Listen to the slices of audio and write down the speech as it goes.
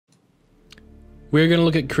We're going to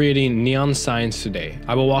look at creating neon signs today.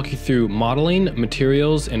 I will walk you through modeling,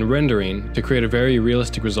 materials, and rendering to create a very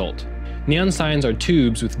realistic result. Neon signs are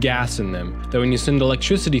tubes with gas in them that when you send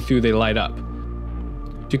electricity through, they light up.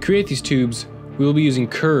 To create these tubes, we will be using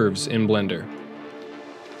curves in Blender.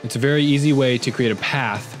 It's a very easy way to create a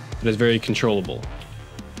path that is very controllable.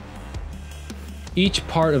 Each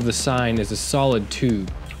part of the sign is a solid tube.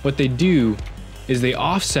 What they do is they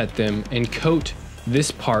offset them and coat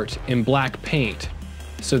this part in black paint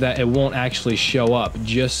so that it won't actually show up,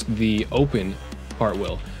 just the open part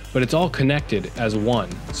will. But it's all connected as one,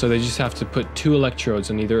 so they just have to put 2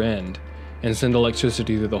 electrodes on either end and send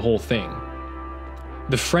electricity through the whole thing.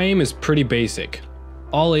 The frame is pretty basic.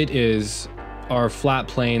 All it is are flat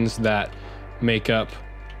planes that make up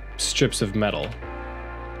strips of metal.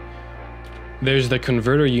 There's the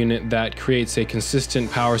converter unit that creates a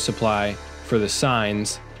consistent power supply for the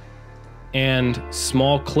signs, and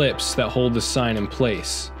small clips that hold the sign in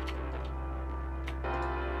place.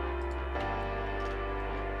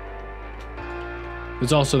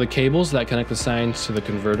 There's also the cables that connect the signs to the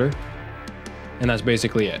converter, and that's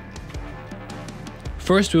basically it.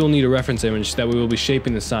 First, we will need a reference image that we will be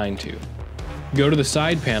shaping the sign to. Go to the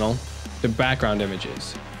side panel, the background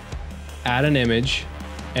images. Add an image,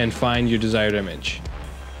 and find your desired image.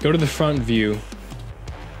 Go to the front view,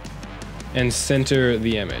 and center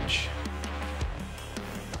the image.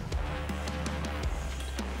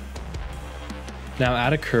 Now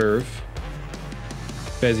add a curve,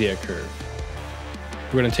 Bezier curve.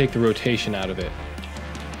 We're going to take the rotation out of it.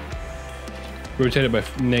 Rotate it by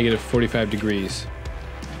 -45 degrees.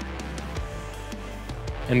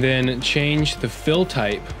 And then change the fill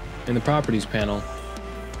type in the properties panel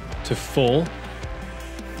to full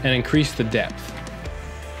and increase the depth.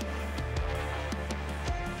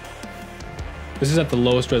 This is at the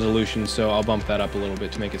lowest resolution, so I'll bump that up a little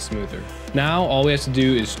bit to make it smoother. Now all we have to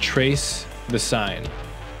do is trace the sign.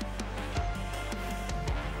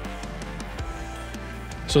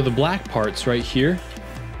 So the black parts right here,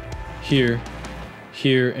 here,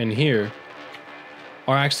 here, and here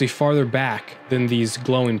are actually farther back than these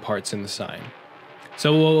glowing parts in the sign.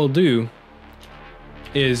 So what we'll do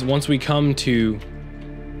is once we come to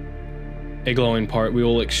a glowing part, we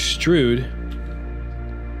will extrude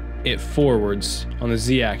it forwards on the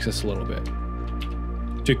Z-axis a little bit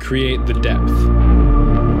to create the depth.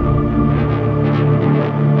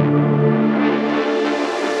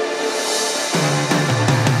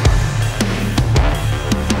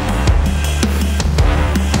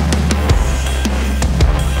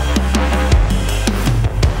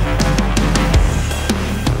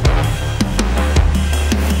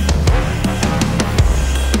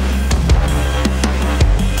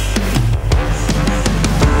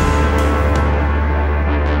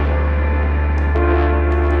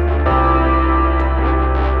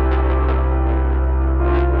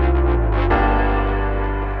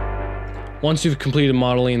 Once you've completed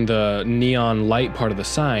modeling the neon light part of the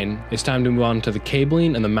sign, it's time to move on to the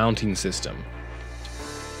cabling and the mounting system.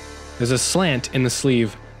 There's a slant in the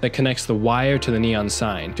sleeve that connects the wire to the neon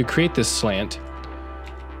sign. To create this slant,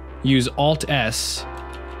 use Alt-S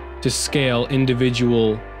to scale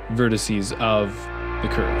individual vertices of the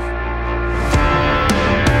curve.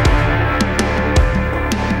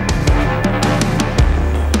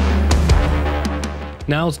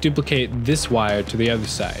 Now let's duplicate this wire to the other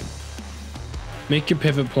side. Make your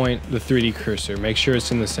pivot point the 3D cursor. Make sure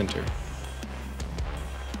it's in the center.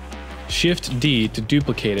 Shift D to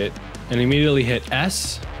duplicate it and immediately hit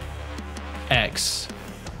S, X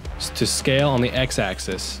to scale on the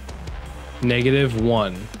X-axis,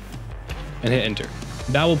 -1, and hit enter.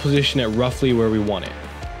 That will position it roughly where we want it.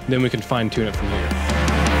 Then we can fine tune it from here.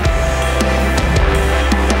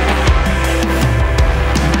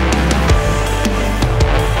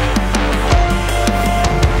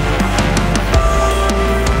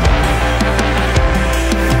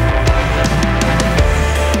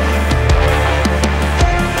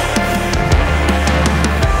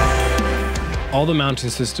 All the mounting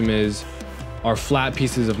system are flat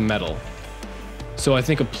pieces of metal. So I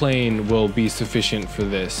think a plane will be sufficient for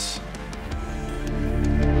this.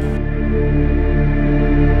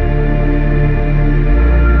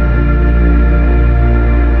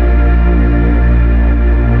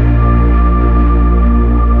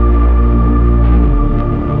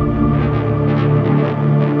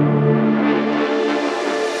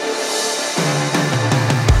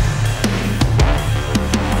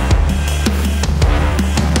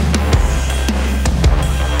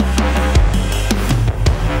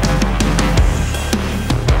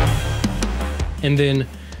 And then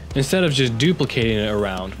instead of just duplicating it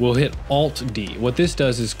around, we'll hit Alt-D. What this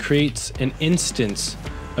does is creates an instance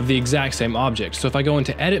of the exact same object. So if I go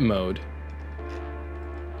into edit mode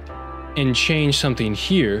and change something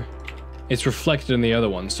here, it's reflected in the other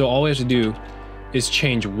one. So all we have to do is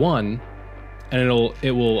change one, and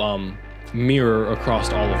it will mirror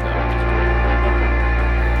across all of them.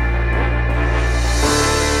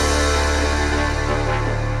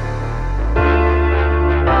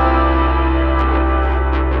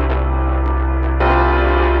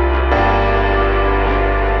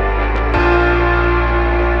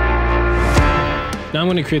 Now I'm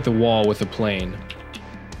going to create the wall with a plane.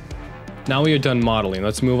 Now we are done modeling.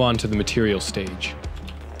 Let's move on to the material stage.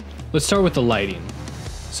 Let's start with the lighting.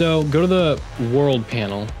 So go to the world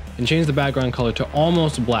panel and change the background color to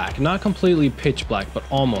almost black. Not completely pitch black, but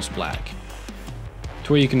almost black,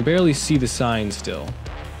 to where you can barely see the sign still.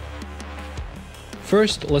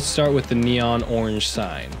 First, let's start with the neon orange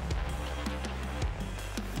sign.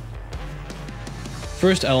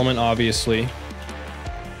 First element, obviously,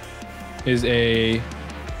 is a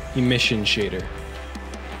emission shader.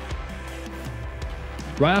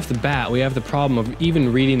 Right off the bat, we have the problem of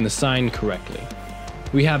even reading the sign correctly.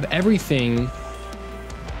 We have everything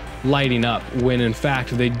lighting up when in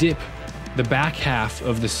fact they dip the back half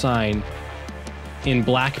of the sign in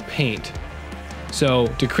black paint. So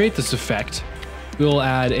to create this effect, we'll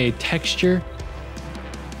add a texture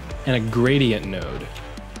and a gradient node.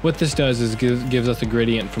 What this does is gives us a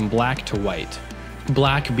gradient from black to white.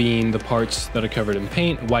 Black being the parts that are covered in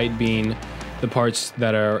paint, white being the parts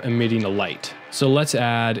that are emitting a light. So let's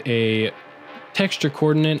add a texture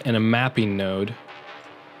coordinate and a mapping node,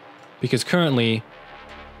 because currently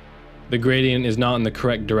the gradient is not in the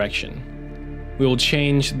correct direction. We will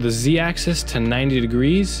change the z-axis to 90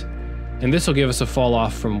 degrees, and this will give us a fall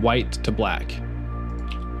off from white to black.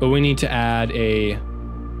 But we need to add a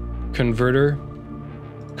converter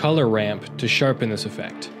color ramp to sharpen this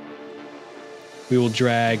effect. We will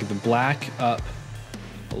drag the black up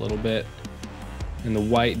a little bit and the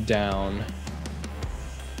white down,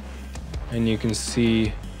 and you can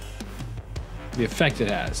see the effect it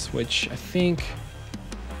has, which I think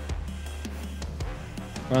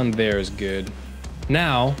around there is good.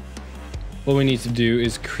 Now, what we need to do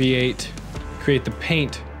is create the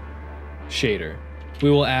paint shader. We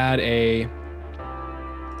will add a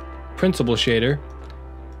principal shader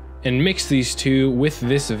and mix these two with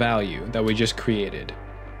this value that we just created.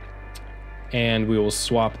 And we will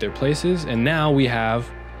swap their places, and now we have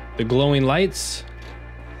the glowing lights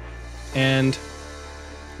and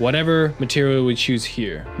whatever material we choose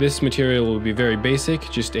here. This material will be very basic,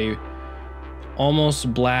 just a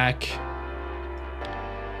almost black,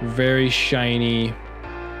 very shiny,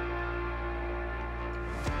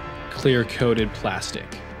 clear coated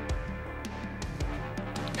plastic.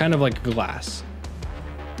 Kind of like glass.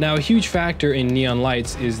 Now, a huge factor in neon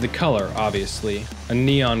lights is the color, obviously, a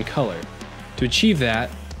neon color. To achieve that,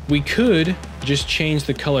 we could just change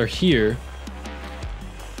the color here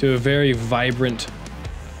to a very vibrant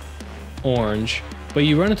orange, but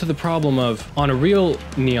you run into the problem of, on a real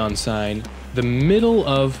neon sign, the middle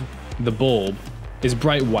of the bulb is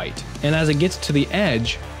bright white, and as it gets to the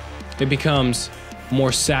edge, it becomes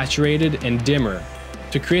more saturated and dimmer.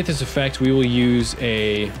 To create this effect, we will use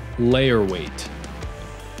a layer weight.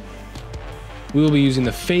 We will be using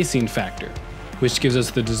the facing factor, which gives us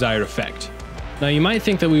the desired effect. Now you might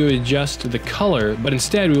think that we would adjust the color, but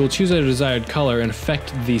instead we will choose a desired color and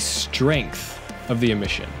affect the strength of the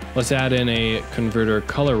emission. Let's add in a converter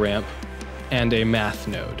color ramp and a math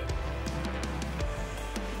node.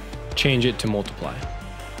 Change it to multiply.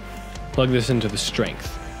 Plug this into the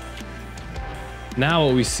strength. Now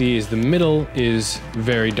what we see is the middle is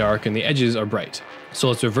very dark and the edges are bright. So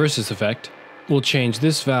let's reverse this effect. We'll change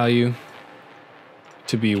this value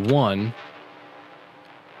to be 1,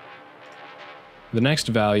 the next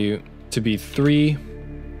value to be 3,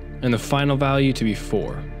 and the final value to be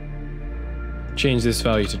 4. Change this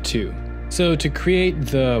value to 2. So to create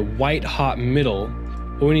the white hot middle,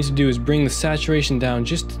 what we need to do is bring the saturation down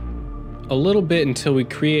just a little bit until we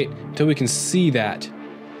can see that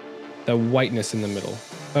whiteness in the middle.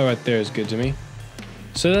 Oh, right there is good to me.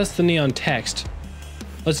 So that's the neon text.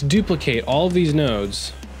 Let's duplicate all of these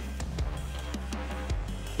nodes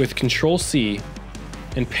with Control-C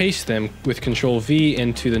and paste them with Control-V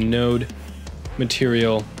into the node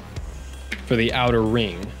material for the outer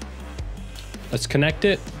ring. Let's connect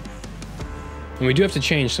it, and we do have to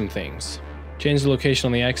change some things. Change the location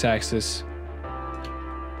on the x-axis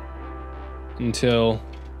until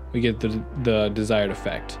we get the desired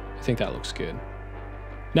effect. I think that looks good.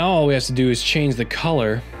 Now all we have to do is change the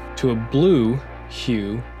color to a blue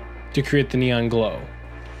hue to create the neon glow.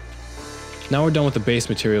 Now we're done with the base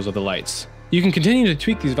materials of the lights. You can continue to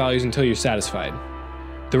tweak these values until you're satisfied.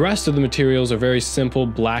 The rest of the materials are very simple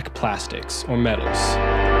black plastics or metals.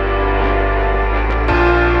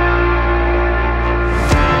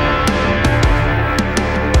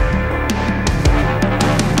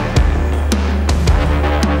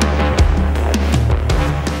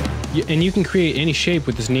 And you can create any shape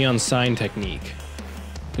with this neon sign technique.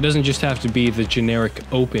 It doesn't just have to be the generic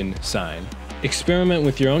open sign. Experiment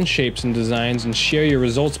with your own shapes and designs and share your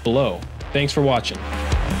results below. Thanks for watching.